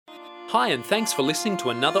Hi, and thanks for listening to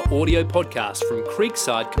another audio podcast from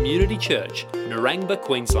Creekside Community Church, Narangba,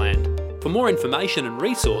 Queensland. For more information and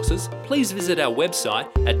resources, please visit our website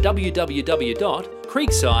at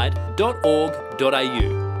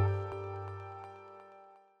www.creekside.org.au.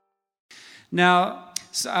 Now,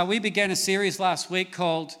 we began a series last week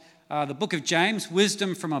called the Book of James,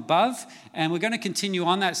 Wisdom from Above, and we're going to continue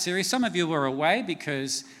on that series. Some of you were away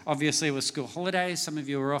because obviously it was school holidays. Some of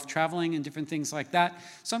you were off traveling and different things like that.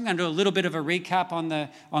 So I'm going to do a little bit of a recap on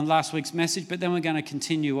last week's message, but then we're going to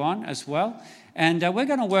continue on as well. And we're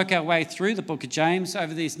going to work our way through the Book of James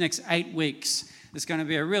over these next 8 weeks. It's going to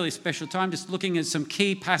be a really special time, just looking at some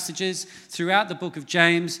key passages throughout the Book of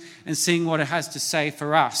James and seeing what it has to say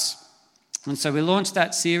for us. And so we launched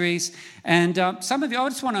that series, and some of you, I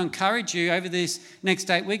just want to encourage you over these next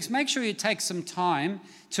 8 weeks, make sure you take some time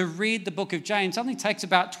to read the book of James. It only takes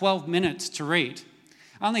about 12 minutes to read.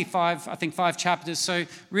 Only five chapters, so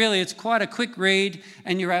really it's quite a quick read,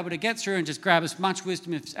 and you're able to get through and just grab as much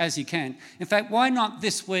wisdom as you can. In fact, why not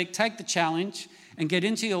this week take the challenge and get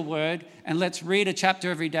into your word, and let's read a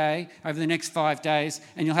chapter every day over the next 5 days,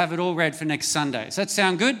 and you'll have it all read for next Sunday. Does that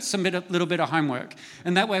sound good? Submit a little bit of homework.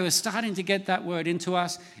 And that way we're starting to get that word into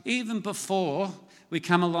us even before we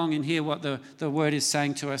come along and hear what the word is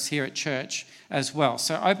saying to us here at church as well.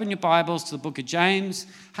 So open your Bibles to the book of James,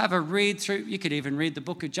 have a read through. You could even read the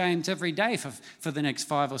book of James every day for the next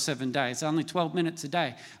 5 or 7 days, only 12 minutes a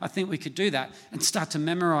day. I think we could do that and start to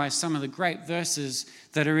memorize some of the great verses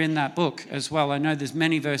that are in that book as well. I know there's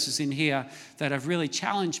many verses in here that have really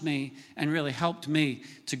challenged me and really helped me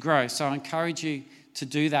to grow. So I encourage you to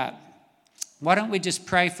do that. Why don't we just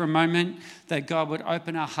pray for a moment that God would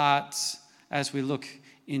open our hearts as we look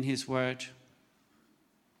in his word.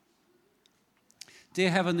 Dear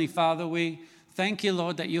Heavenly Father, we thank you,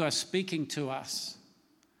 Lord, that you are speaking to us.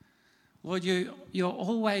 Lord, you're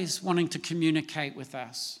always wanting to communicate with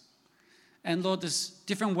us. And Lord, there's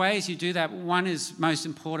different ways you do that. One is most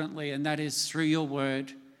importantly, and that is through your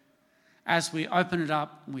word. As we open it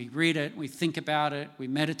up, we read it, we think about it, we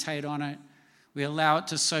meditate on it, we allow it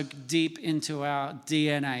to soak deep into our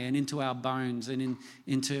DNA and into our bones and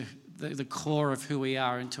into the core of who we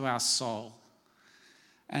are, into our soul.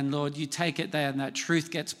 And Lord, you take it there and that truth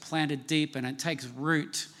gets planted deep and it takes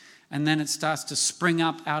root, and then it starts to spring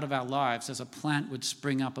up out of our lives as a plant would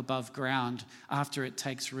spring up above ground after it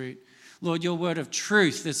takes root. Lord, your word of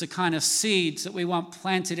truth is the kind of seeds that we want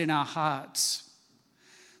planted in our hearts.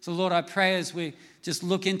 So Lord, I pray as we just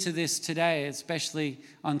look into this today, especially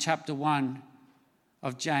on chapter 1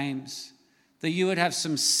 of James, that you would have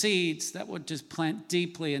some seeds that would just plant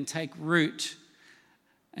deeply and take root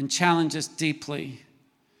and challenge us deeply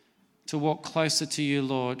to walk closer to you,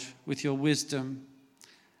 Lord, with your wisdom,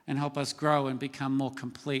 and help us grow and become more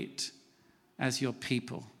complete as your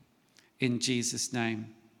people. In Jesus'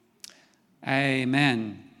 name,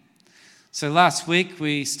 amen. So last week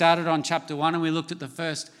we started on chapter 1 and we looked at the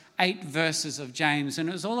first 8 verses of James, and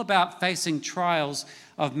it was all about facing trials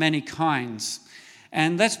of many kinds.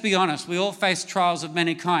 And let's be honest, we all face trials of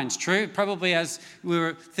many kinds, true? Probably as we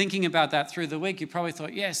were thinking about that through the week, you probably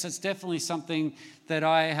thought, yes, that's definitely something that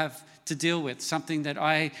I have to deal with, something that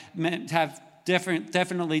I have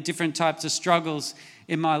definitely different types of struggles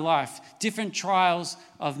in my life, different trials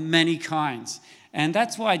of many kinds. And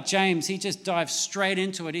that's why James, he just dives straight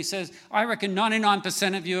into it. He says, I reckon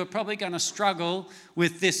 99% of you are probably going to struggle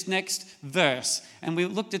with this next verse. And we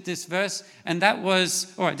looked at this verse, and that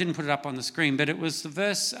was, I didn't put it up on the screen, but it was the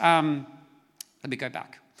verse, let me go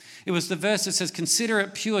back. It was the verse that says, consider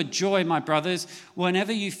it pure joy, my brothers,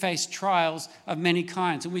 whenever you face trials of many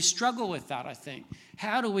kinds. And we struggle with that, I think.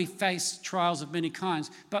 How do we face trials of many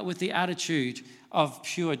kinds, but with the attitude of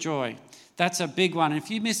pure joy? That's a big one. And if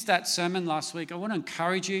you missed that sermon last week, I want to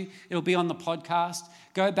encourage you. It'll be on the podcast.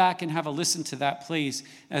 Go back and have a listen to that, please,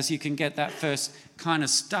 as you can get that first kind of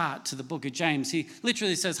start to the book of James. He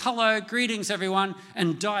literally says, hello, greetings, everyone,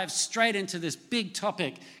 and dives straight into this big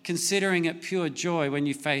topic, considering it pure joy when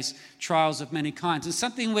you face trials of many kinds. And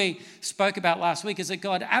something we spoke about last week is that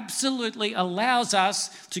God absolutely allows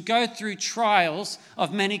us to go through trials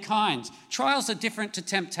of many kinds. Trials are different to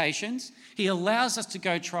temptations. He allows us to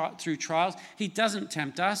go through trials. He doesn't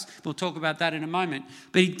tempt us. We'll talk about that in a moment.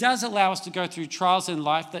 But he does allow us to go through trials in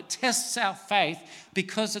life that tests our faith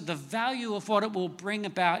because of the value of what it will bring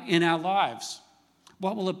about in our lives.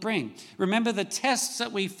 What will it bring? Remember, the tests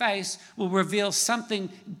that we face will reveal something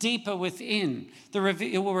deeper within.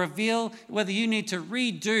 It will reveal whether you need to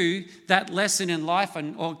redo that lesson in life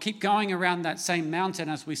or keep going around that same mountain,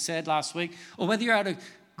 as we said last week, or whether you're able to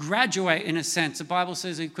graduate in a sense. The Bible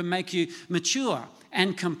says it can make you mature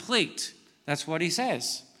and complete. That's what he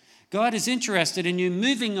says. God is interested in you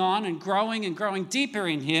moving on and growing deeper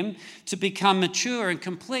in him to become mature and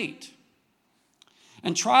complete.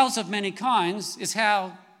 And trials of many kinds is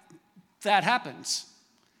how that happens.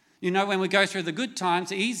 You know, when we go through the good times,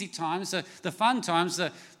 the easy times, the fun times,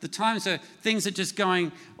 the times that things are just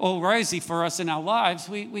going all rosy for us in our lives,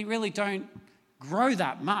 we really don't grow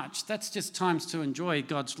that much. That's just times to enjoy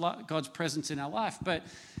God's presence in our life. But,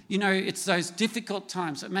 you know, it's those difficult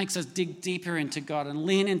times that makes us dig deeper into God and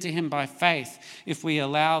lean into him by faith. If we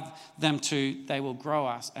allow them to, they will grow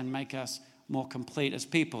us and make us more complete as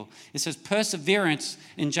people. It says perseverance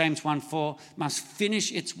in James 1:4 must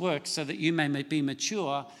finish its work so that you may be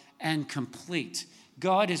mature and complete.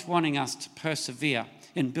 God is wanting us to persevere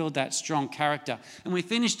and build that strong character. And we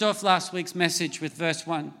finished off last week's message with verse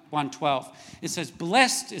 112. It says,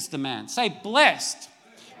 blessed is the man. Say blessed.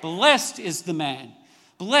 Blessed is the man.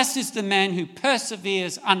 Blessed is the man who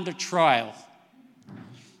perseveres under trial.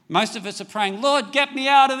 Most of us are praying, Lord, get me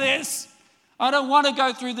out of this. I don't want to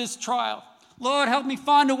go through this trial. Lord, help me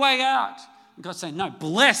find a way out. And God's saying, no,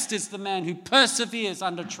 blessed is the man who perseveres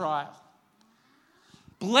under trial.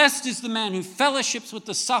 Blessed is the man who fellowships with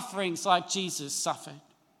the sufferings like Jesus suffered.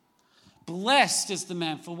 Blessed is the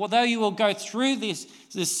man, for although you will go through this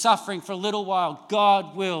suffering for a little while,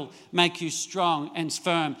 God will make you strong and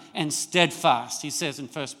firm and steadfast, he says in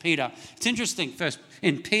 1 Peter. It's interesting,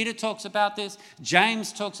 Peter talks about this,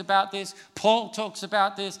 James talks about this, Paul talks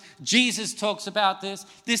about this, Jesus talks about this.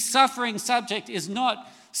 This suffering subject is not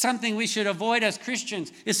something we should avoid as Christians.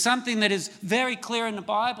 It's something that is very clear in the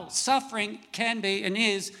Bible. Suffering can be and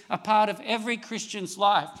is a part of every Christian's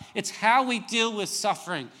life. It's how we deal with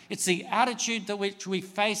suffering. It's the attitude that which we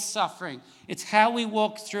face suffering. It's how we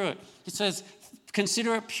walk through it. It says,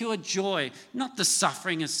 consider it pure joy, not the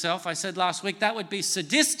suffering itself. I said last week that would be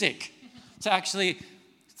sadistic to actually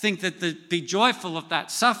think that be joyful of that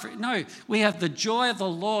suffering. No, we have the joy of the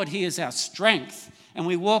Lord. He is our strength. And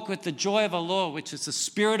we walk with the joy of the Lord, which is the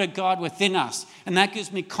Spirit of God within us. And that gives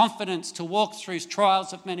me confidence to walk through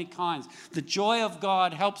trials of many kinds. The joy of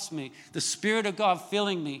God helps me. The Spirit of God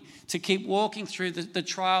filling me to keep walking through the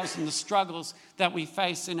trials and the struggles that we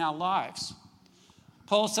face in our lives.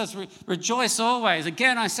 Paul says, rejoice always.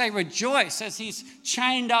 Again, I say rejoice as he's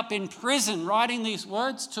chained up in prison, writing these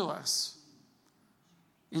words to us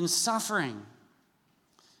in suffering.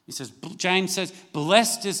 He says, James says,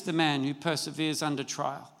 blessed is the man who perseveres under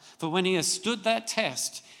trial. For when he has stood that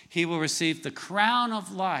test, he will receive the crown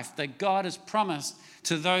of life that God has promised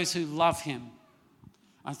to those who love him.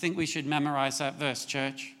 I think we should memorize that verse,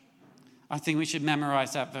 church. I think we should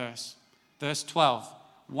memorize that verse. Verse 12,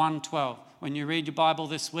 1:12. When you read your Bible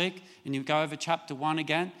this week and you go over chapter 1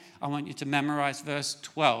 again, I want you to memorize verse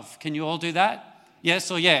 12. Can you all do that?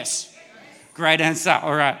 Yes or yes? Great answer.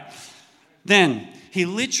 All right. Then he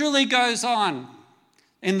literally goes on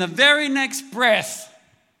in the very next breath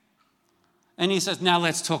and he says, now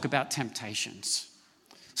let's talk about temptations.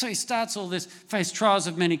 So he starts all this, face trials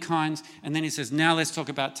of many kinds, and then he says, now let's talk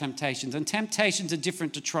about temptations. And temptations are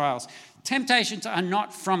different to trials. Temptations are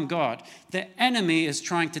not from God. The enemy is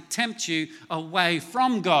trying to tempt you away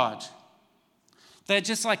from God. They're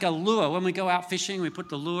just like a lure. When we go out fishing, we put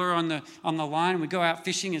the lure on the line. We go out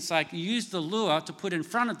fishing. It's like you use the lure to put in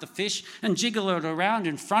front of the fish and jiggle it around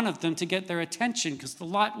in front of them to get their attention, because the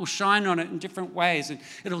light will shine on it in different ways and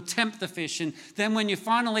it'll tempt the fish. And then when you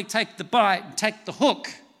finally take the bite and take the hook,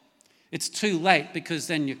 it's too late because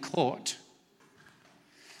then you're caught.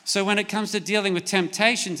 So when it comes to dealing with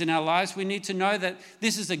temptations in our lives, we need to know that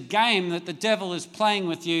this is a game that the devil is playing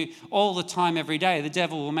with you all the time, every day. The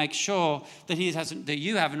devil will make sure that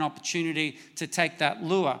you have an opportunity to take that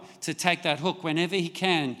lure, to take that hook whenever he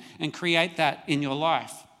can and create that in your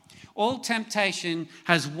life. All temptation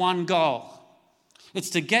has one goal. It's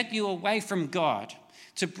to get you away from God,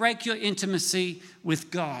 to break your intimacy with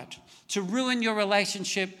God, to ruin your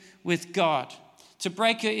relationship with God, to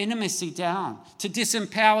break your intimacy down, to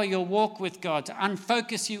disempower your walk with God, to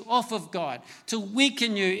unfocus you off of God, to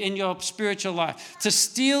weaken you in your spiritual life, to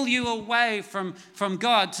steal you away from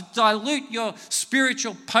God, to dilute your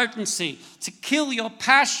spiritual potency, to kill your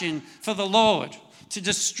passion for the Lord, to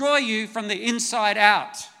destroy you from the inside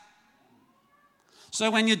out. So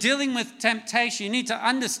when you're dealing with temptation, you need to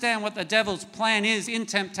understand what the devil's plan is in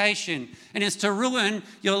temptation, and it's to ruin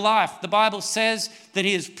your life. The Bible says that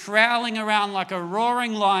he is prowling around like a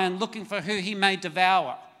roaring lion looking for who he may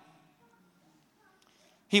devour.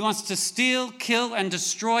 He wants to steal, kill, and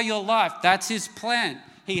destroy your life. That's his plan.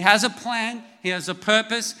 He has a plan. He has a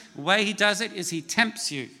purpose. The way he does it is he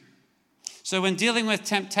tempts you. So when dealing with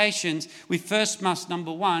temptations, we first must,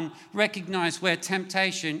 number one, recognize where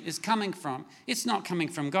temptation is coming from. It's not coming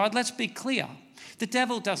from God. Let's be clear. The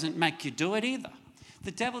devil doesn't make you do it either.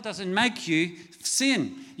 The devil doesn't make you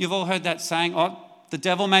sin. You've all heard that saying, oh, the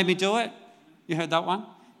devil made me do it. You heard that one?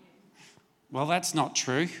 Well, that's not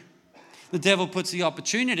true. The devil puts the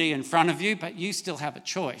opportunity in front of you, but you still have a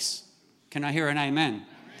choice. Can I hear an amen?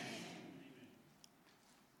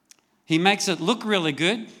 He makes it look really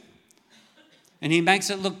good, and he makes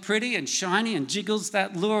it look pretty and shiny and jiggles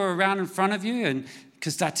that lure around in front of you, and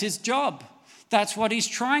because that's his job. That's what he's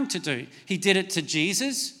trying to do. He did it to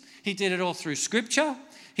Jesus. He did it all through Scripture.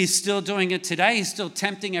 He's still doing it today. He's still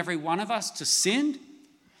tempting every one of us to sin,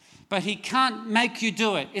 but he can't make you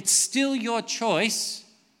do it. It's still your choice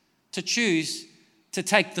to choose to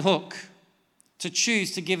take the hook, to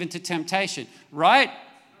choose to give into temptation, right?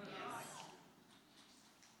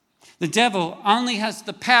 The devil only has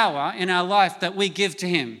the power in our life that we give to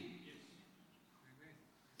him.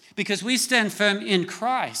 Because we stand firm in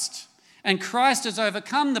Christ, and Christ has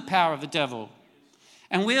overcome the power of the devil.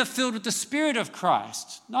 And we are filled with the Spirit of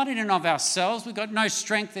Christ, not in and of ourselves. We've got no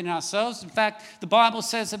strength in ourselves. In fact, the Bible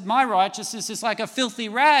says that my righteousness is like a filthy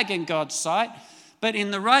rag in God's sight. But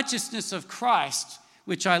in the righteousness of Christ,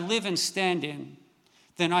 which I live and stand in,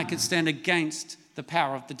 then I can stand against the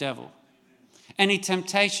power of the devil. Any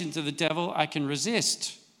temptations of the devil I can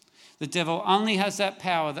resist. The devil only has that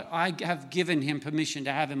power that I have given him permission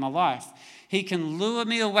to have in my life. He can lure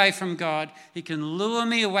me away from God. He can lure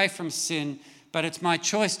me away from sin, but it's my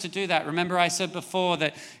choice to do that. Remember I said before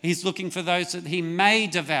that he's looking for those that he may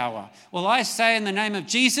devour. Well, I say in the name of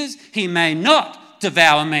Jesus, he may not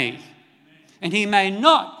devour me. And he may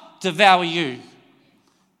not devour you.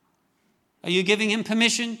 Are you giving him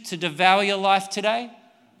permission to devour your life today?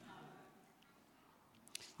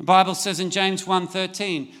 The Bible says in James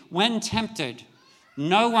 1:13, when tempted,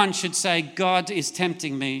 no one should say, God is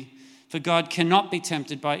tempting me, for God cannot be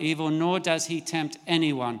tempted by evil, nor does he tempt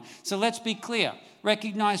anyone. So let's be clear.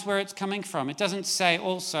 Recognize where it's coming from. It doesn't say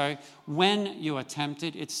also when you are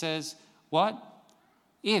tempted. It says what?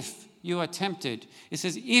 If you are tempted. It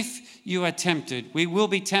says, if you are tempted, we will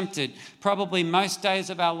be tempted. Probably most days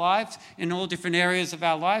of our lives, in all different areas of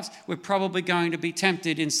our lives, we're probably going to be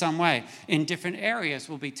tempted in some way. In different areas,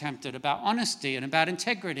 we'll be tempted about honesty and about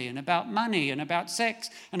integrity and about money and about sex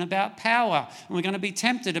and about power. And we're going to be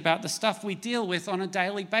tempted about the stuff we deal with on a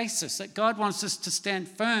daily basis, that God wants us to stand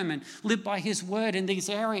firm and live by his word in these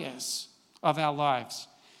areas of our lives.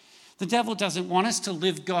 The devil doesn't want us to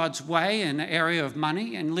live God's way in the area of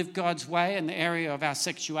money and live God's way in the area of our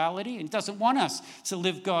sexuality. He doesn't want us to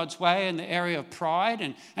live God's way in the area of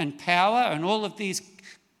pride and power and all of these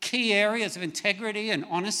key areas of integrity and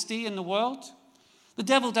honesty in the world. The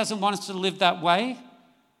devil doesn't want us to live that way.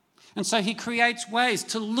 And so he creates ways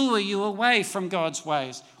to lure you away from God's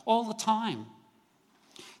ways all the time.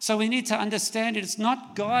 So we need to understand it's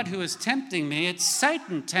not God who is tempting me, it's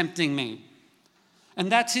Satan tempting me. And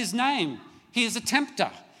that's his name. He is a tempter.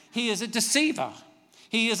 He is a deceiver.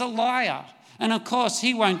 He is a liar. And of course,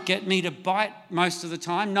 he won't get me to bite most of the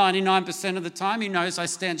time. 99% of the time, he knows I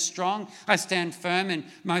stand strong. I stand firm in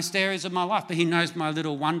most areas of my life. But he knows my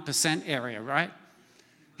little 1% area, right?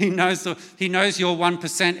 He knows your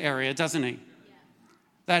 1% area, doesn't he?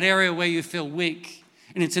 That area where you feel weak.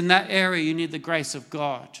 And it's in that area you need the grace of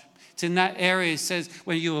God. It's in that area, it says,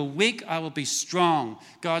 when you are weak, I will be strong.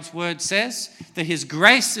 God's word says that his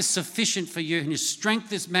grace is sufficient for you and his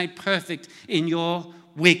strength is made perfect in your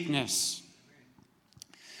weakness.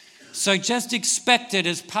 So just expect it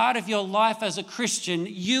as part of your life as a Christian,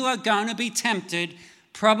 you are going to be tempted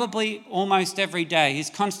probably almost every day. He's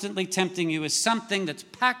constantly tempting you with something that's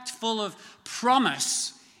packed full of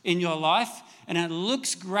promise in your life. And it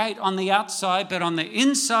looks great on the outside, but on the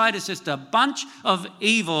inside it's just a bunch of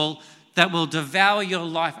evil that will devour your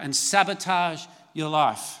life and sabotage your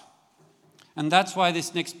life. And that's why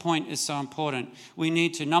this next point is so important. We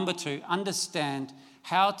need to, number 2, understand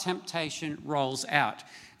how temptation rolls out.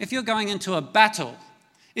 If you're going into a battle,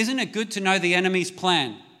 isn't it good to know the enemy's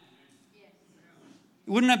plan?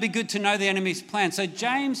 Wouldn't it be good to know the enemy's plan? So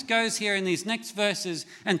James goes here in these next verses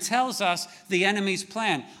and tells us the enemy's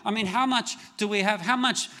plan. I mean, how much do we have? How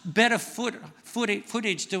much better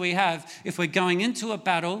footage do we have if we're going into a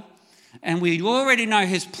battle and we already know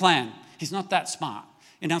his plan? He's not that smart.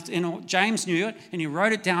 James knew it and he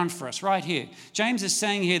wrote it down for us right here. James is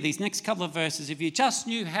saying here, these next couple of verses, if you just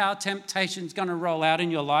knew how temptation's going to roll out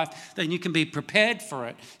in your life, then you can be prepared for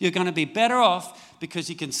it. You're going to be better off because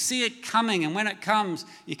you can see it coming. And when it comes,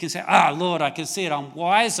 you can say, Lord, I can see it. I'm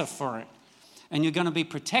wiser for it. And you're going to be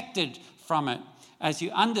protected from it. as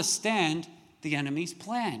you understand the enemy's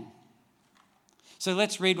plan. So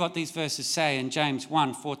let's read what these verses say in James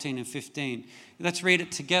 1, 14 and 15. Let's read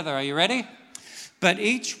it together. Are you ready? But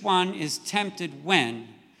each one is tempted when,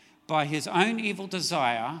 by his own evil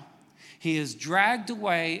desire, he is dragged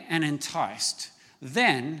away and enticed.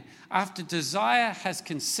 Then, after desire has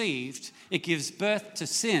conceived, it gives birth to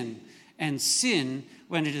sin. And sin,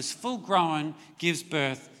 when it is full grown, gives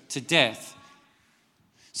birth to death.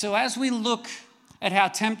 So as we look at how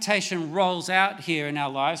temptation rolls out here in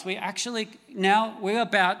our lives, we're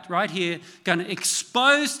about right here going to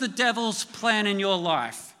expose the devil's plan in your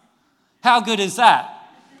life. How good is that?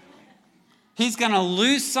 He's going to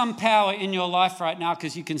lose some power in your life right now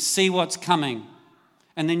because you can see what's coming.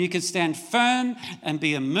 And then you can stand firm and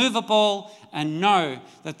be immovable and know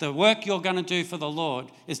that the work you're going to do for the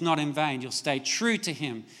Lord is not in vain. You'll stay true to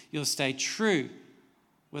him. You'll stay true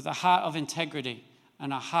with a heart of integrity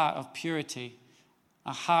and a heart of purity,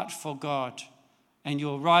 a heart for God, and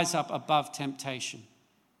you'll rise up above temptation.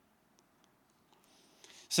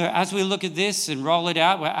 So as we look at this and roll it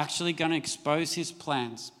out, we're actually going to expose his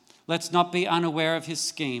plans. Let's not be unaware of his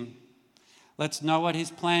scheme. Let's know what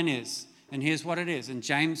his plan is. And here's what it is. In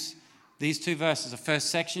James, these two verses, the first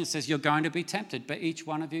section, it says, you're going to be tempted, but each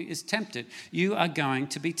one of you is tempted. You are going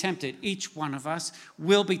to be tempted. Each one of us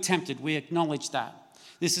will be tempted. We acknowledge that.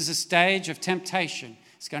 This is a stage of temptation.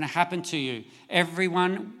 It's going to happen to you.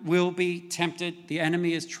 Everyone will be tempted. The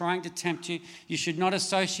enemy is trying to tempt you. You should not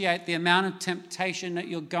associate the amount of temptation that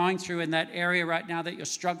you're going through in that area right now that you're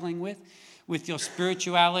struggling with your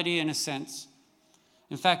spirituality in a sense.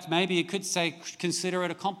 In fact, maybe you could say, consider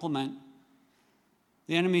it a compliment.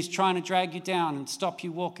 The enemy's trying to drag you down and stop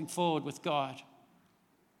you walking forward with God.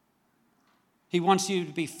 He wants you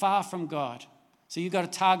to be far from God. So you've got a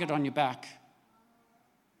target on your back.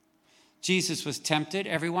 Jesus was tempted.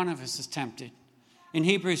 Every one of us is tempted. In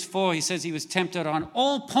Hebrews 4, he says he was tempted on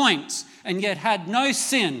all points and yet had no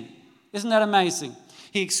sin. Isn't that amazing?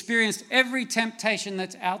 He experienced every temptation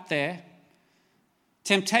that's out there.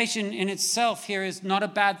 Temptation in itself here is not a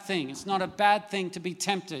bad thing. It's not a bad thing to be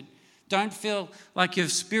tempted. Don't feel like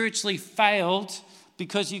you've spiritually failed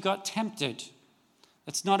because you got tempted.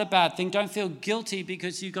 That's not a bad thing. Don't feel guilty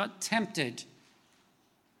because you got tempted.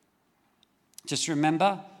 Just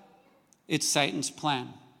remember, it's Satan's plan.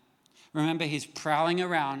 Remember, he's prowling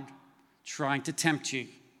around trying to tempt you.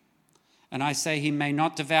 And I say he may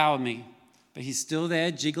not devour me, but he's still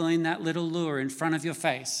there jiggling that little lure in front of your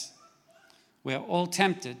face. We're all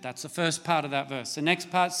tempted. That's the first part of that verse. The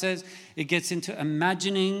next part says it gets into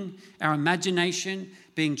our imagination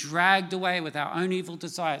being dragged away with our own evil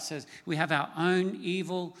desire. It says we have our own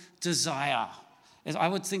evil desire. I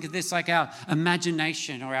would think of this like our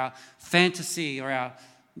imagination or our fantasy or our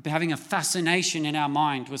having a fascination in our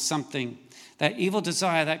mind with something. That evil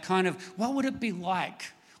desire, that kind of, what would it be like?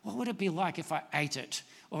 What would it be like if I ate it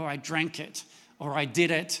or I drank it or I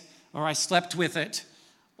did it or I slept with it?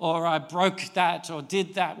 Or I broke that or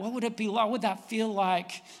did that. What would it be like? What would that feel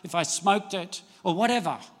like if I smoked it or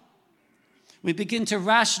whatever? We begin to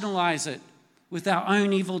rationalize it with our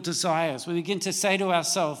own evil desires. We begin to say to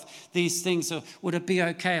ourselves these things, would it be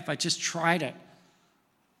okay if I just tried it?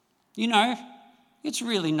 You know, it's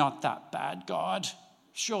really not that bad, God,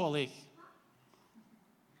 surely.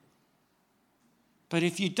 But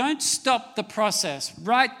if you don't stop the process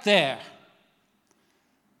right there,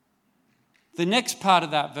 the next part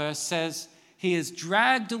of that verse says, he is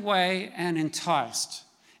dragged away and enticed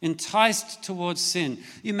towards sin.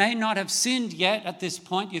 You may not have sinned yet at this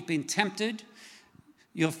point. You've been tempted.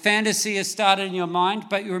 Your fantasy has started in your mind,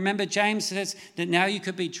 but you remember James says that now you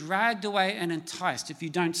could be dragged away and enticed if you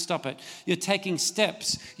don't stop it. You're taking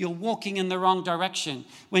steps. You're walking in the wrong direction.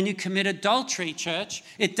 When you commit adultery, church,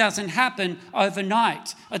 it doesn't happen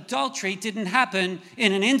overnight. Adultery didn't happen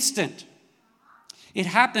in an instant. It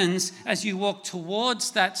happens as you walk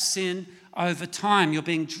towards that sin over time. You're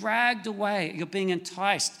being dragged away. You're being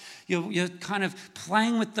enticed. You're kind of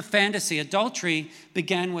playing with the fantasy. Adultery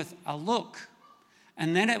began with a look,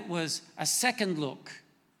 and then it was a second look,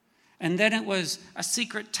 and then it was a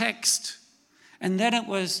secret text, and then it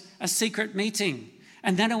was a secret meeting,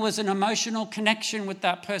 and then it was an emotional connection with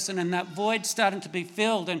that person, and that void starting to be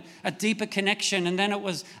filled, and a deeper connection, and then it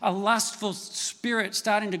was a lustful spirit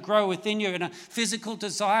starting to grow within you, and a physical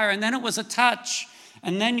desire, and then it was a touch,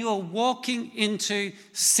 and then you're walking into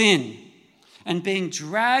sin and being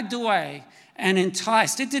dragged away and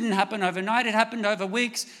enticed. It didn't happen overnight. It happened over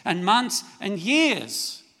weeks and months and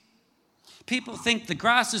years. People think the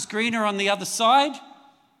grass is greener on the other side,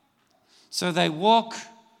 so they walk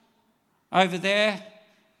over there.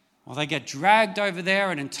 or they get dragged over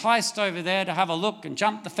there and enticed over there to have a look and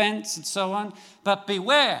jump the fence and so on. But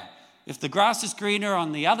beware, if the grass is greener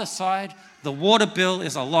on the other side, the water bill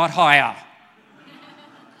is a lot higher.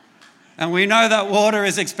 And we know that water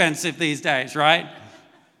is expensive these days, right?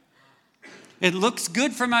 It looks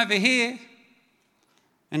good from over here,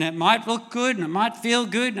 and it might look good, and it might feel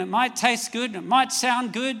good, and it might taste good, and it might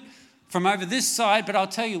sound good from over this side, but I'll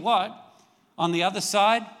tell you what, on the other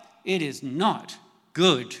side, it is not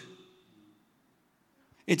good.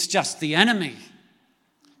 It's just the enemy.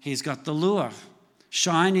 He's got the lure,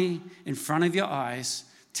 shiny in front of your eyes,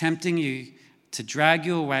 tempting you to drag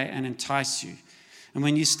you away and entice you. And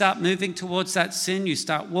when you start moving towards that sin, you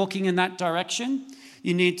start walking in that direction,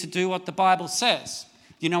 you need to do what the Bible says.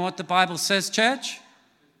 You know what the Bible says, church?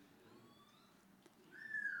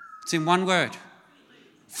 It's in one word.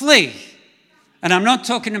 Flee. And I'm not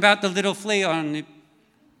talking about the little flea on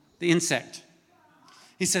the insect.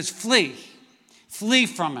 He says flee. Flee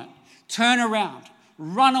from it. Turn around.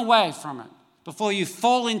 Run away from it before you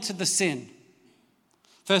fall into the sin.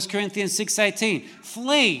 1 Corinthians 6:18.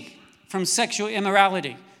 Flee from sexual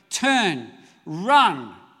immorality. Turn.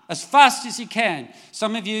 Run as fast as you can.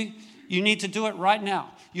 Some of you need to do it right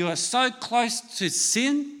now. You are so close to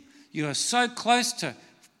sin. You are so close to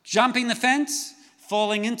jumping the fence,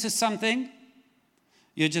 falling into something.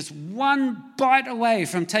 You're just one bite away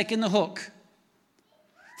from taking the hook.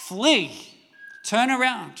 Flee. Turn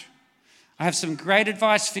around. I have some great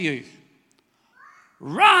advice for you.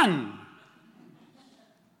 Run.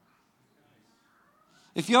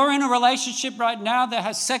 If you're in a relationship right now that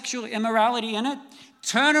has sexual immorality in it,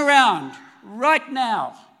 turn around right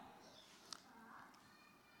now.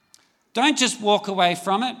 Don't just walk away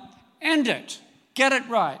from it. End it. Get it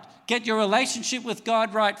right. Get your relationship with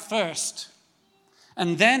God right first.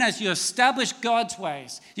 And then as you establish God's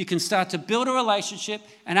ways, you can start to build a relationship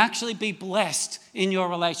and actually be blessed in your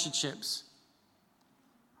relationships.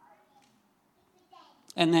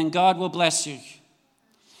 And then God will bless you.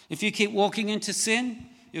 If you keep walking into sin,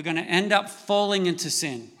 you're going to end up falling into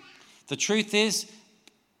sin. The truth is,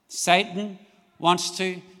 Satan wants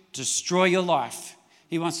to destroy your life.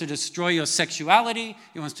 He wants to destroy your sexuality.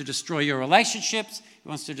 He wants to destroy your relationships. He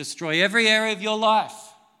wants to destroy every area of your life.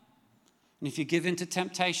 And if you give in to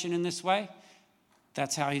temptation in this way,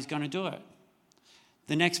 that's how he's going to do it.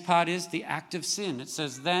 The next part is the act of sin. It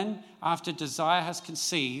says, then, after desire has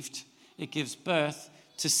conceived, it gives birth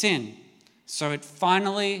to sin. So it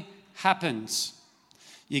finally happens.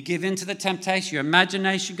 You give in to the temptation. Your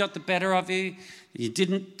imagination got the better of you. You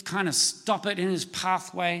didn't kind of stop it in his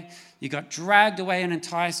pathway. You got dragged away and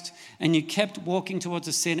enticed, and you kept walking towards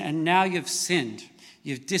a sin, and now you've sinned.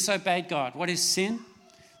 You've disobeyed God. What is sin?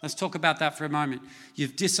 Let's talk about that for a moment.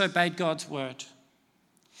 You've disobeyed God's word.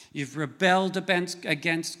 You've rebelled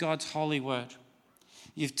against God's holy word.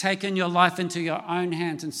 You've taken your life into your own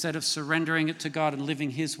hands instead of surrendering it to God and living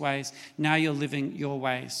his ways. Now you're living your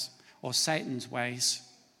ways, or Satan's ways,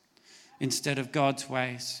 instead of God's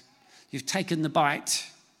ways. You've taken the bite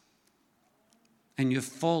and you've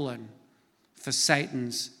fallen for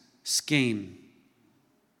Satan's scheme.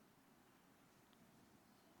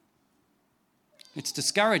 It's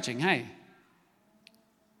discouraging, hey?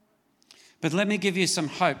 But let me give you some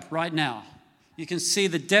hope right now. You can see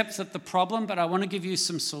the depth of the problem, but I want to give you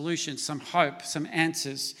some solutions, some hope, some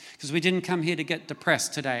answers, because we didn't come here to get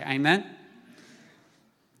depressed today. Amen?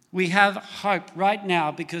 We have hope right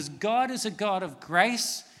now because God is a God of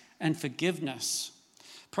grace and forgiveness.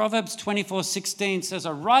 Proverbs 24:16 says,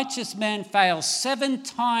 a righteous man fails 7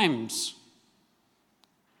 times,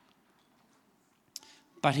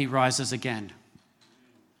 but he rises again.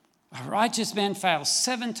 A righteous man fails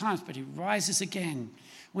 7 times, but he rises again.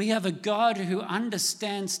 We have a God who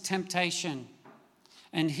understands temptation,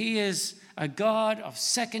 and he is a God of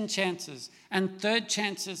second chances and third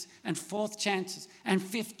chances and fourth chances and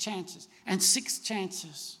fifth chances and sixth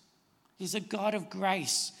chances. He's a God of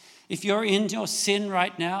grace. If you're in your sin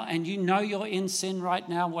right now and you know you're in sin right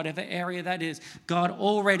now, whatever area that is, God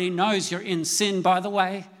already knows you're in sin, by the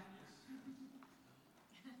way.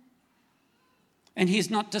 And he's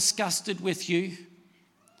not disgusted with you.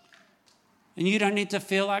 And you don't need to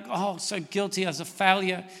feel like, oh, so guilty as a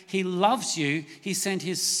failure. He loves you. He sent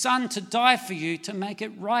his son to die for you to make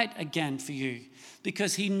it right again for you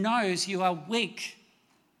because he knows you are weak.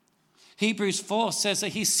 Hebrews 4 says that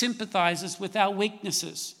he sympathizes with our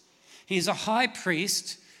weaknesses. He's a high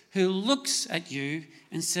priest who looks at you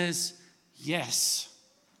and says, yes,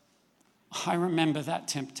 I remember that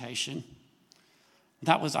temptation.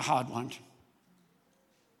 That was a hard one.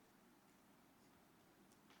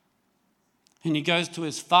 And he goes to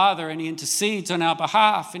his Father and he intercedes on our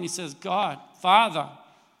behalf and he says, God, Father,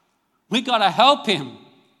 we got to help him.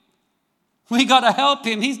 We got to help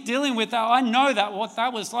him. He's dealing with that. I know that, what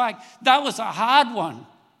that was like. That was a hard one.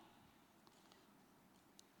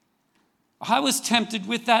 I was tempted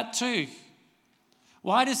with that too.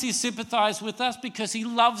 Why does he sympathize with us? Because he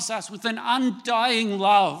loves us with an undying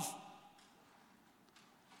love.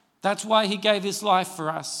 That's why he gave his life for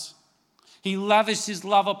us. He lavished his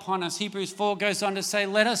love upon us. Hebrews 4 goes on to say,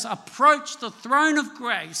 let us approach the throne of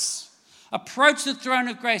grace. Approach the throne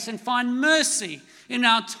of grace and find mercy in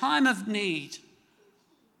our time of need.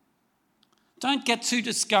 Don't get too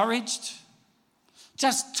discouraged.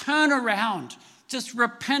 Just turn around. Just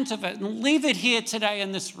repent of it and leave it here today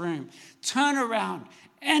in this room. Turn around.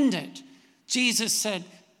 End it. Jesus said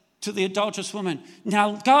to the adulterous woman,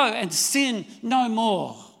 now go and sin no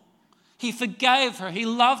more. He forgave her. He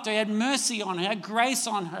loved her. He had mercy on her. He had grace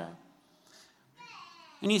on her.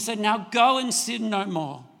 And he said, now go and sin no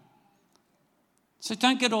more. So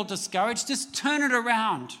don't get all discouraged. Just turn it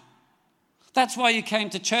around. That's why you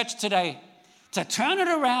came to church today. To turn it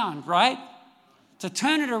around, right? To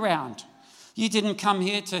turn it around. You didn't come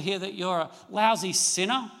here to hear that you're a lousy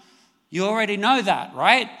sinner. You already know that,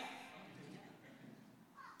 right?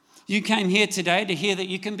 You came here today to hear that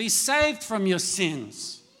you can be saved from your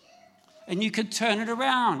sins. And you could turn it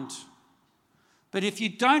around. But if you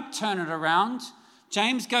don't turn it around,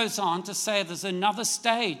 James goes on to say there's another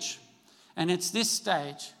stage. And it's this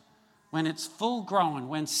stage. When it's full grown,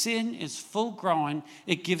 when sin is full grown,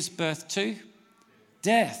 it gives birth to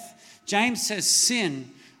death. James says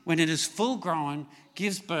sin, when it is full grown,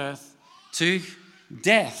 gives birth to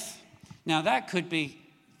death. Now that could be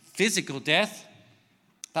physical death.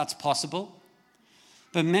 That's possible.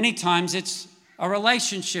 But many times it's a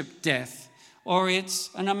relationship death, or it's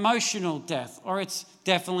an emotional death, or it's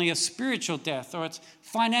definitely a spiritual death, or it's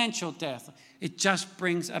financial death. It just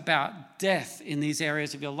brings about death in these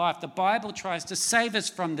areas of your life. The Bible tries to save us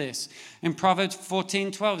from this. In Proverbs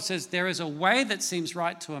 14:12 it says, there is a way that seems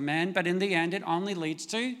right to a man, but in the end it only leads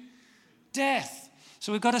to death.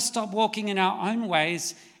 So we've got to stop walking in our own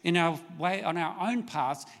ways, on our own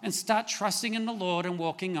paths, and start trusting in the Lord and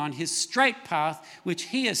walking on his straight path, which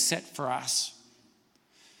he has set for us.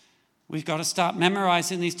 We've got to start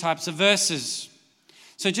memorizing these types of verses.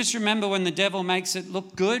 So just remember, when the devil makes it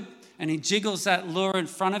look good and he jiggles that lure in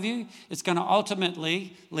front of you, it's going to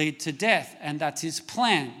ultimately lead to death. And that's his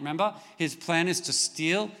plan. Remember, his plan is to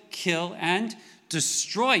steal, kill, and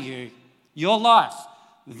destroy you, your life.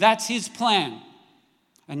 That's his plan.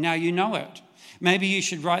 And now you know it. Maybe you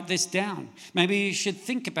should write this down. Maybe you should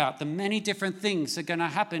think about the many different things that are going to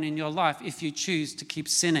happen in your life if you choose to keep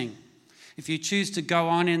sinning. If you choose to go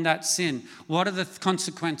on in that sin, what are the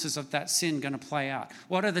consequences of that sin going to play out?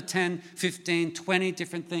 What are the 10, 15, 20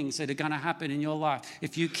 different things that are going to happen in your life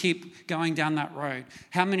if you keep going down that road?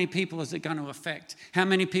 How many people is it going to affect? How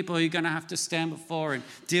many people are you going to have to stand before and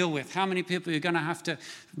deal with? How many people are you going to have to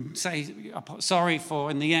say sorry for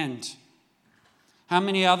in the end? How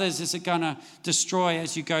many others is it going to destroy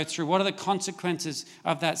as you go through? What are the consequences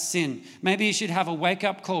of that sin? Maybe you should have a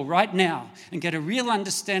wake-up call right now and get a real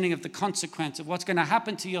understanding of the consequence of what's going to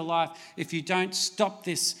happen to your life if you don't stop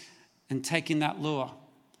this and take in that lure.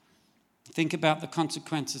 Think about the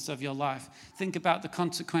consequences of your life. Think about the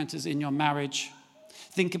consequences in your marriage.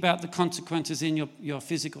 Think about the consequences in your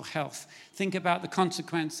physical health. Think about the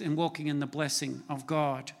consequence in walking in the blessing of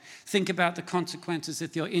God. Think about the consequences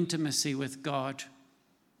with your intimacy with God.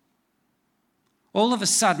 All of a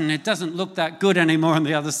sudden, it doesn't look that good anymore on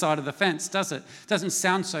the other side of the fence, does it? It doesn't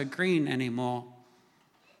sound so green anymore.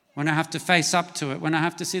 When I have to face up to it, when I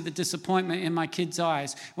have to see the disappointment in my kids'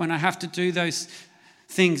 eyes, when I have to do those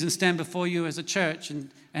things and stand before you as a church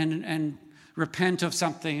and repent of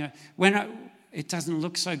something, it doesn't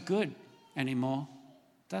look so good anymore,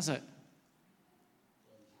 does it?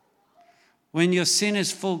 When your sin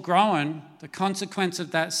is full grown, the consequence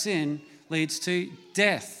of that sin leads to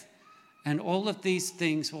death. And all of these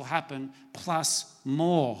things will happen plus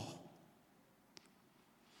more.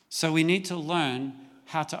 So we need to learn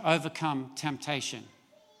how to overcome temptation.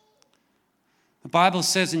 The Bible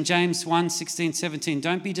says in James 1:16-17,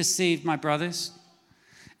 don't be deceived, my brothers.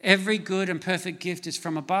 Every good and perfect gift is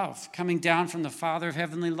from above, coming down from the Father of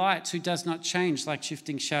heavenly lights, who does not change like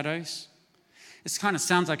shifting shadows. It kind of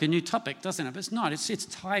sounds like a new topic, doesn't it? But it's not. It's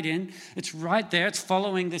tied in. It's right there. It's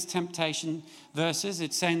following this temptation verses.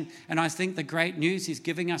 It's saying, and I think the great news he's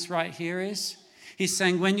giving us right here is, He's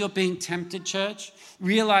saying when you're being tempted, church,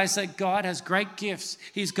 realize that God has great gifts.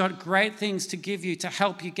 He's got great things to give you to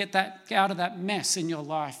help you get out of that mess in your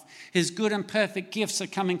life. His good and perfect gifts are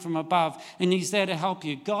coming from above, and he's there to help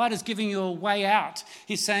you. God is giving you a way out.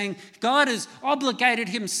 He's saying God has obligated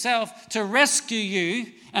himself to rescue you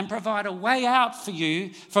and provide a way out for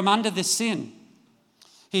you from under this sin.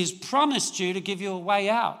 He's promised you to give you a way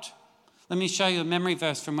out. Let me show you a memory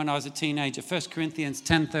verse from when I was a teenager. 1 Corinthians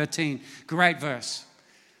 10:13. Great verse.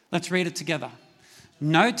 Let's read it together.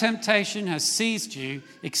 No temptation has seized you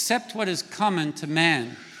except what is common to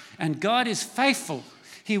man. And God is faithful.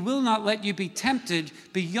 He will not let you be tempted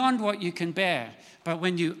beyond what you can bear. But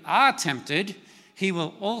when you are tempted, he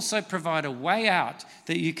will also provide a way out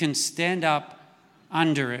that you can stand up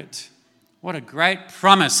under it. What a great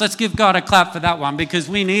promise. Let's give God a clap for that one because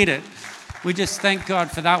we need it. We just thank God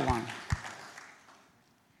for that one.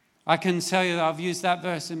 I can tell you that I've used that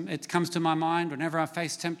verse and it comes to my mind whenever I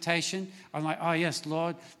face temptation. I'm like, oh yes,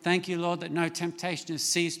 Lord, thank you, Lord, that no temptation has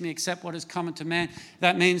seized me except what is common to man.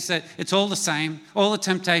 That means that it's all the same. All the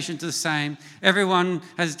temptations are the same. Everyone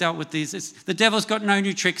has dealt with these. The devil's got no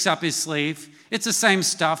new tricks up his sleeve. It's the same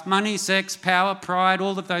stuff: money, sex, power, pride,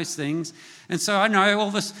 all of those things. And so I know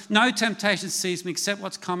all this, no temptation seized me except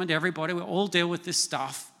what's common to everybody. We all deal with this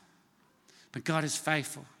stuff. But God is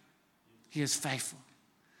faithful. He is faithful.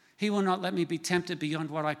 He will not let me be tempted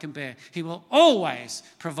beyond what I can bear. He will always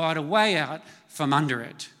provide a way out from under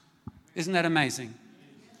it. Isn't that amazing?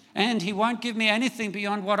 And he won't give me anything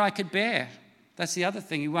beyond what I could bear. That's the other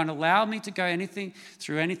thing. He won't allow me to go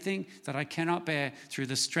through anything that I cannot bear through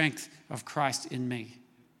the strength of Christ in me.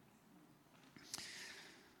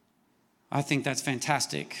 I think that's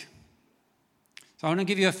fantastic. So I want to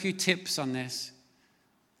give you a few tips on this.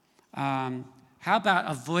 How about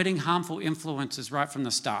avoiding harmful influences right from the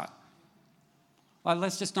start? Like,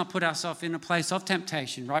 let's just not put ourselves in a place of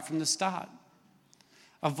temptation right from the start.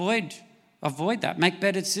 Avoid that. Make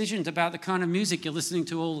better decisions about the kind of music you're listening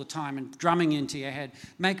to all the time and drumming into your head.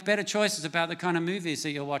 Make better choices about the kind of movies that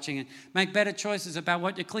you're watching. And make better choices about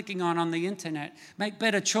what you're clicking on the internet. Make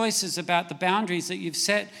better choices about the boundaries that you've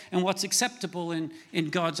set and what's acceptable in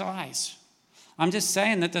God's eyes. I'm just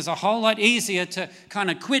saying that there's a whole lot easier to kind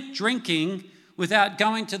of quit drinking without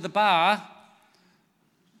going to the bar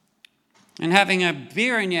and having a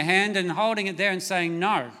beer in your hand and holding it there and saying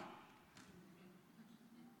no.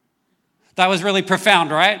 That was really profound,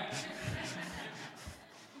 right?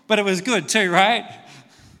 But it was good too, right?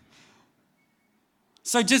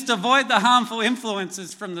 So just avoid the harmful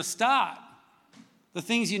influences from the start. The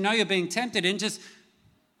things you know you're being tempted in, just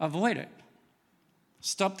avoid it.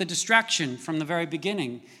 Stop the distraction from the very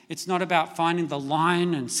beginning. It's not about finding the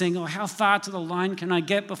line and saying, oh, how far to the line can I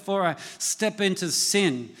get before I step into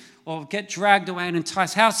sin or get dragged away and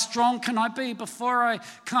enticed? How strong can I be before I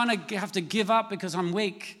kind of have to give up because I'm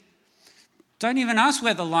weak? Don't even ask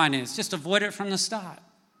where the line is. Just avoid it from the start.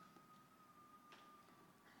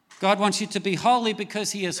 God wants you to be holy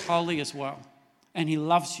because he is holy as well, and he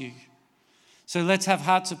loves you. So let's have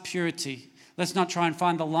hearts of purity. Let's not try and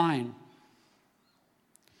find the line.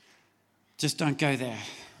 Just don't go there.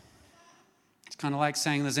 It's kind of like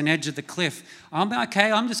saying there's an edge of the cliff. I'm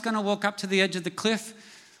okay, I'm just going to walk up to the edge of the cliff.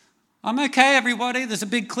 I'm okay, everybody, there's a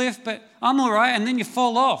big cliff, but I'm all right. And then you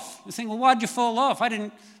fall off. You think, well, why'd you fall off? I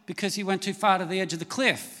didn't, because you went too far to the edge of the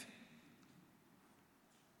cliff.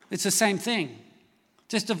 It's the same thing.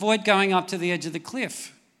 Just avoid going up to the edge of the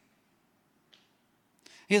cliff.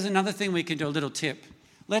 Here's another thing we can do, a little tip.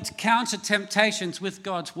 Let's counter temptations with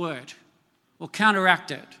God's word, or counteract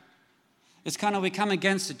it. It's kind of, we come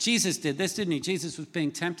against it. Jesus did this, didn't he? Jesus was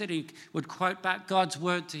being tempted. He would quote back God's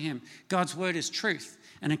word to him. God's word is truth,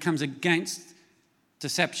 and it comes against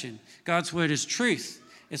deception. God's word is truth.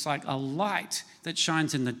 It's like a light that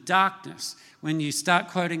shines in the darkness. When you start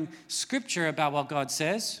quoting scripture about what God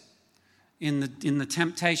says in the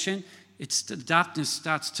temptation, the darkness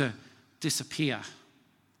starts to disappear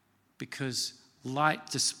because light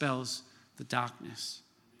dispels the darkness.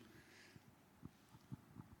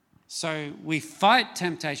 So we fight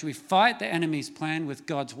temptation, we fight the enemy's plan with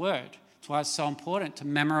God's word. That's why it's so important to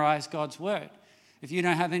memorize God's word. If you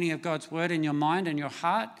don't have any of God's word in your mind and your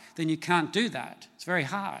heart, then you can't do that. It's very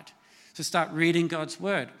hard. So start reading God's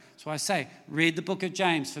word. That's why I say, read the book of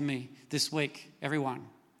James for me this week, everyone.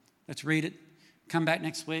 Let's read it. Come back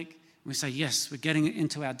next week and we say, yes, we're getting it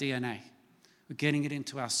into our DNA. We're getting it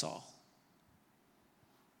into our soul.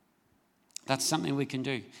 That's something we can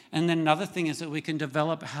do. And then another thing is that we can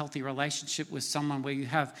develop a healthy relationship with someone where you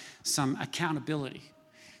have some accountability.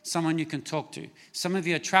 someone you can talk to. Some of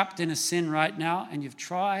you are trapped in a sin right now, and you've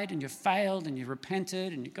tried and you've failed and you've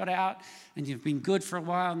repented and you got out and you've been good for a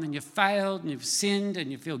while, and then you've failed and you've sinned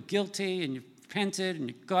and you feel guilty and you've repented and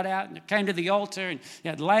you got out and you came to the altar and you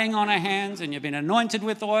had laying on of hands and you've been anointed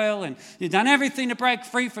with oil and you've done everything to break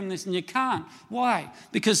free from this, and you can't. Why?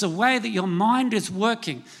 Because the way that your mind is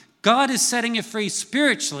working, God is setting you free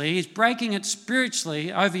spiritually. He's breaking it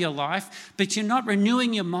spiritually over your life, but you're not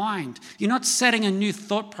renewing your mind. You're not setting a new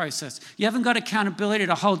thought process. You haven't got accountability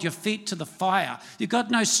to hold your feet to the fire. You've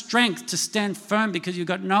got no strength to stand firm because you've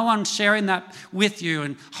got no one sharing that with you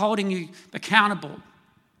and holding you accountable.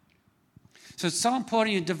 So it's so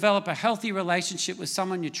important you develop a healthy relationship with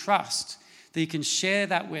someone you trust, that you can share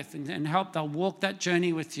that with and help. They'll walk that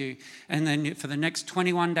journey with you. And then for the next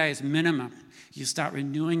 21 days minimum, you start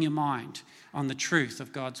renewing your mind on the truth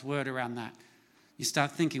of God's word around that. You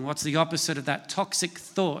start thinking, what's the opposite of that toxic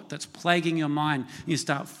thought that's plaguing your mind? You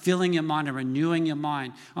start filling your mind and renewing your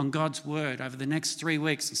mind on God's word over the next 3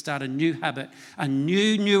 weeks and start a new habit, a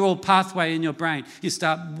new neural pathway in your brain. You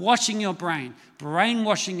start washing your brain,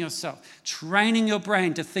 brainwashing yourself, training your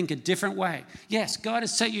brain to think a different way. Yes, God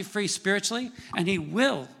has set you free spiritually, and he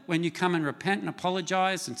will when you come and repent and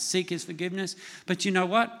apologize and seek his forgiveness. But you know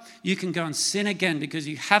what? You can go and sin again because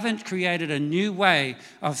you haven't created a new way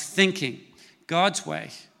of thinking. God's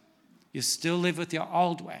way. You still live with your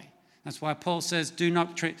old way. That's why Paul says, do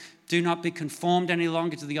not be conformed any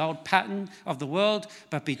longer to the old pattern of the world,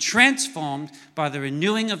 but be transformed by the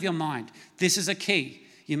renewing of your mind. This is a key.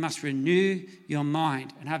 You must renew your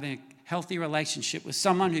mind, and having a healthy relationship with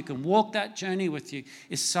someone who can walk that journey with you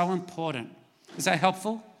is so important. Is that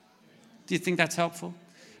helpful? Do you think that's helpful?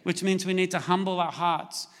 Which means we need to humble our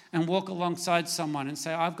hearts and walk alongside someone and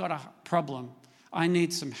say, I've got a problem. I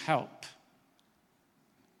need some help.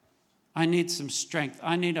 I need some strength.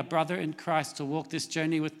 I need a brother in Christ to walk this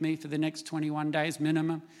journey with me for the next 21 days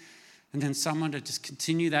minimum, and then someone to just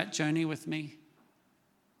continue that journey with me,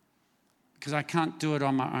 because I can't do it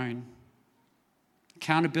on my own.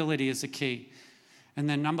 Accountability is the key. And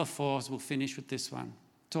then number 4, as we'll finish with this one,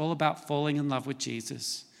 it's all about falling in love with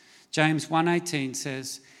Jesus. James 1:18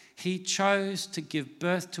 says, he chose to give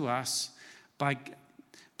birth to us by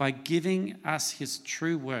giving us his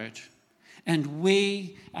true word. And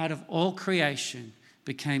we, out of all creation,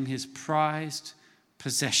 became his prized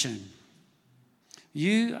possession.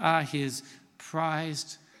 You are his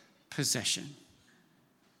prized possession.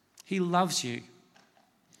 He loves you.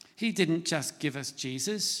 He didn't just give us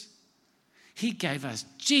Jesus. He gave us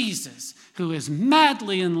Jesus, who is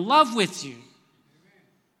madly in love with you.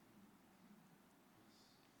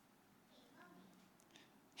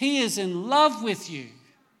 He is in love with you.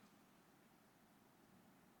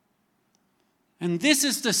 And this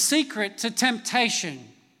is the secret to temptation.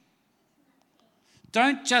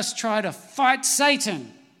 Don't just try to fight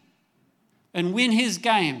Satan and win his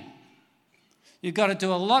game. You've got to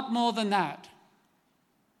do a lot more than that.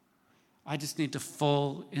 I just need to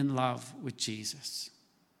fall in love with Jesus.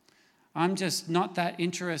 I'm just not that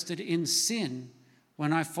interested in sin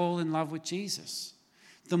when I fall in love with Jesus.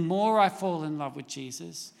 The more I fall in love with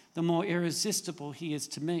Jesus, the more irresistible he is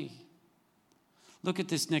to me. Look at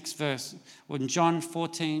this next verse. In John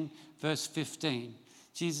 14, verse 15,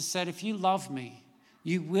 Jesus said, if you love me,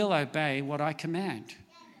 you will obey what I command.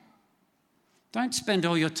 Don't spend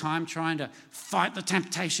all your time trying to fight the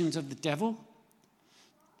temptations of the devil.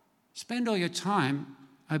 Spend all your time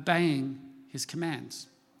obeying his commands.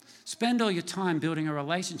 Spend all your time building a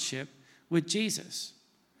relationship with Jesus.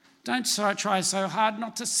 Don't try so hard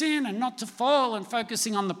not to sin and not to fall and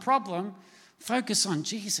focusing on the problem. Focus on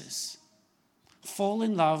Jesus. Fall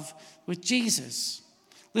in love with Jesus.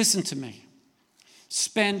 Listen to me.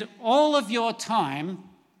 Spend all of your time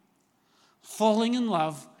falling in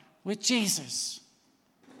love with Jesus,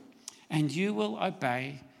 and you will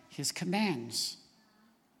obey his commands.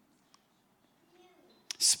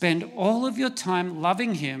 Spend all of your time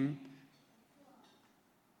loving him,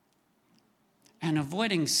 and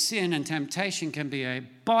avoiding sin and temptation can be a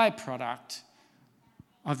byproduct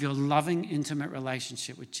of your loving, intimate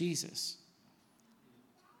relationship with Jesus.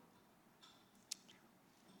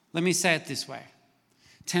 Let me say it this way.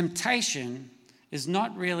 Temptation is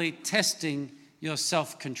not really testing your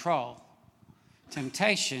self-control.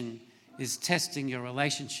 Temptation is testing your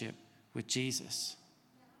relationship with Jesus.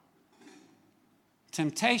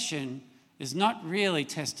 Temptation is not really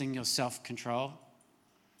testing your self-control,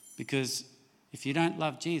 because if you don't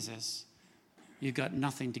love Jesus, you've got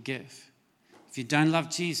nothing to give. If you don't love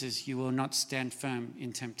Jesus, you will not stand firm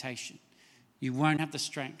in temptation. You won't have the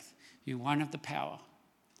strength. You won't have the power.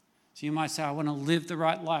 So you might say, I want to live the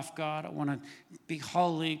right life, God. I want to be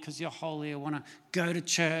holy because you're holy. I want to go to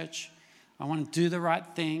church. I want to do the right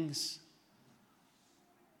things.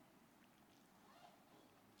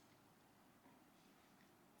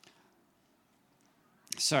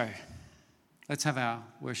 So let's have our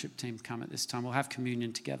worship team come at this time. We'll have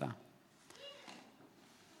communion together.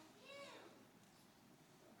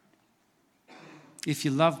 If you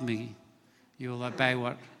love me, you will obey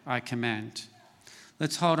what I command.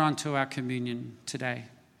 Let's hold on to our communion today.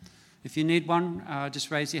 If you need one, just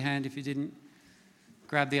raise your hand. If you didn't,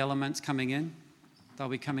 grab the elements coming in. They'll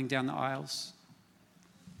be coming down the aisles.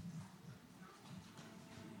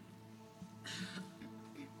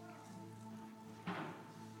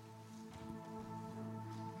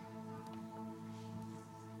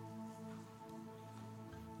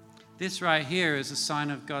 This right here is a sign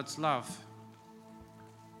of God's love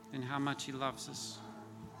and how much he loves us.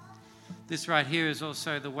 This right here is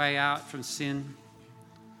also the way out from sin.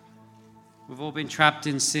 We've all been trapped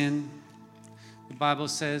in sin. The Bible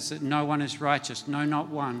says that no one is righteous. No, not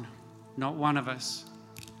one. Not one of us.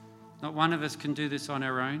 Not one of us can do this on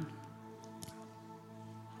our own.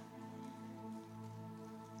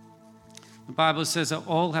 The Bible says that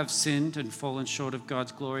all have sinned and fallen short of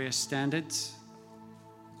God's glorious standards.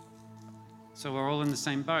 So we're all in the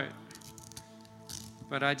same boat.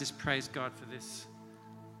 But I just praise God for this.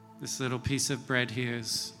 This little piece of bread here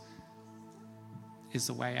is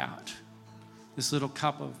the way out. This little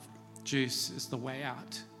cup of juice is the way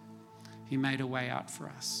out. He made a way out for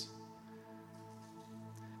us.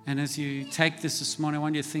 And as you take this morning, I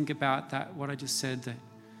want you to think about that, what I just said, that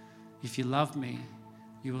if you love me,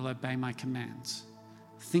 you will obey my commands.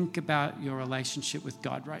 Think about your relationship with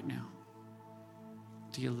God right now.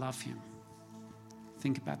 Do you love him?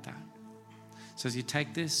 Think about that. So as you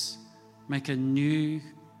take this, make a new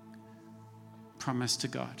promise to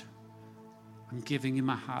God. I'm giving you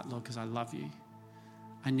my heart, Lord, because I love you.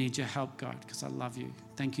 I need your help, God, because I love you.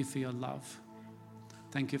 Thank you for your love.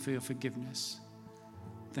 Thank you for your forgiveness.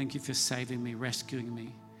 Thank you for saving me, rescuing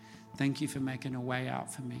me. Thank you for making a way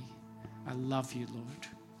out for me. I love you, Lord.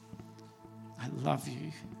 I love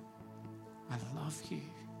you. I love you.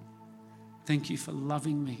 Thank you for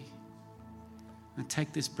loving me. And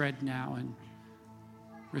take this bread now and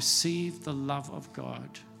receive the love of God.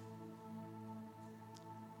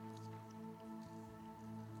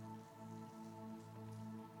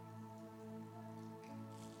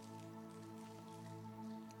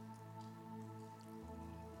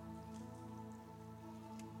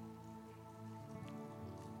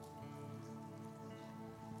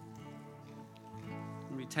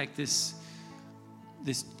 We take this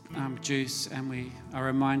juice and we are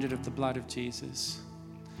reminded of the blood of Jesus.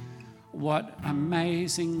 What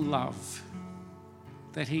amazing love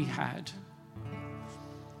that he had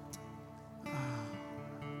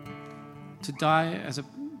to die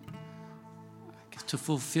to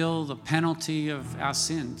fulfill the penalty of our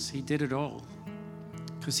sins. He did it all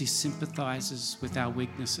because he sympathizes with our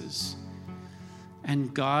weaknesses.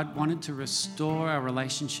 And God wanted to restore our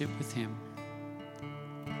relationship with him.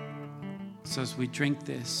 So as we drink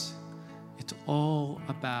this, it's all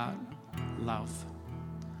about love.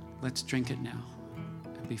 Let's drink it now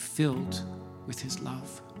and be filled with his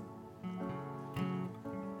love.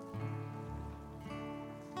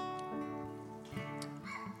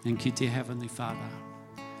 Thank you, dear Heavenly Father.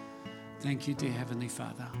 Thank you, dear Heavenly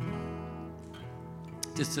Father.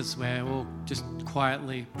 Just as we're all just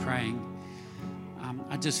quietly praying,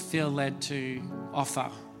 I just feel led to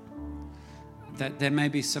offer that there may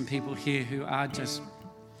be some people here who are just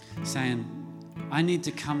saying, I need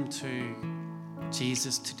to come to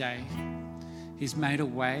Jesus today. He's made a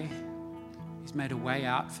way. He's made a way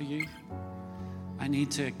out for you. I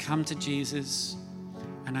need to come to Jesus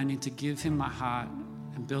and I need to give him my heart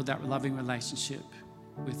and build that loving relationship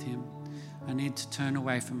with him. I need to turn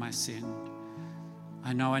away from my sin.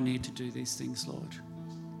 I know I need to do these things, Lord.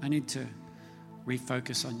 I need to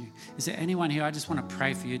refocus on you. Is there anyone here? I just want to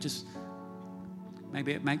pray for you. Just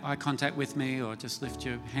maybe make eye contact with me or just lift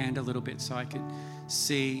your hand a little bit so I could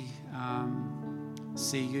see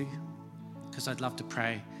you, because I'd love to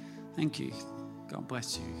pray. Thank you. God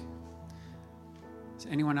bless you. Is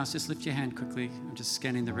there anyone else? Just lift your hand quickly. I'm just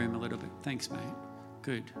scanning the room a little bit. Thanks, mate.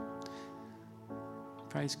 Good.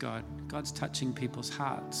 Praise God. God's touching people's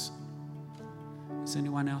hearts. Is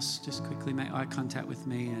anyone else? Just quickly make eye contact with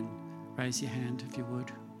me and raise your hand if you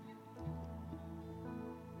would.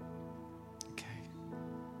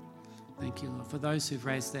 Thank you, Lord. For those who've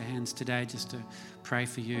raised their hands today, just to pray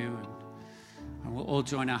for you, and we'll all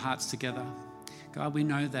join our hearts together. God, we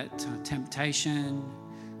know that temptation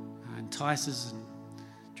entices and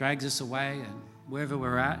drags us away, and wherever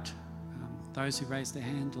we're at, those who raise their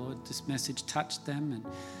hand, Lord, this message touched them, and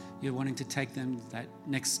you're wanting to take them that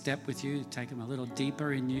next step with you, take them a little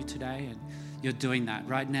deeper in you today, and you're doing that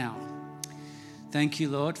right now. Thank you,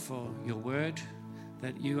 Lord, for your word,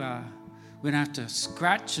 that we don't have to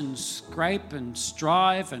scratch and scrape and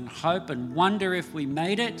strive and hope and wonder if we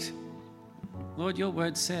made it. Lord, your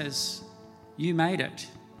word says you made it.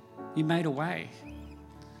 You made a way.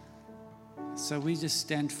 So we just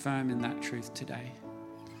stand firm in that truth today.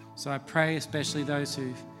 So I pray especially those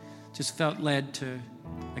who just felt led to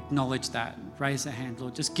acknowledge that, raise their hand,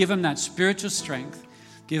 Lord. Just give them that spiritual strength,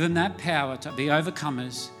 give them that power to be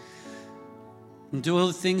overcomers and do all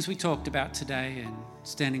the things we talked about today, and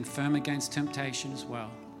standing firm against temptation as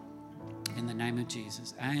well. In the name of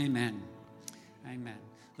Jesus, amen. Amen.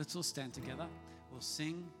 Let's all stand together. We'll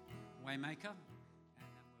sing Waymaker.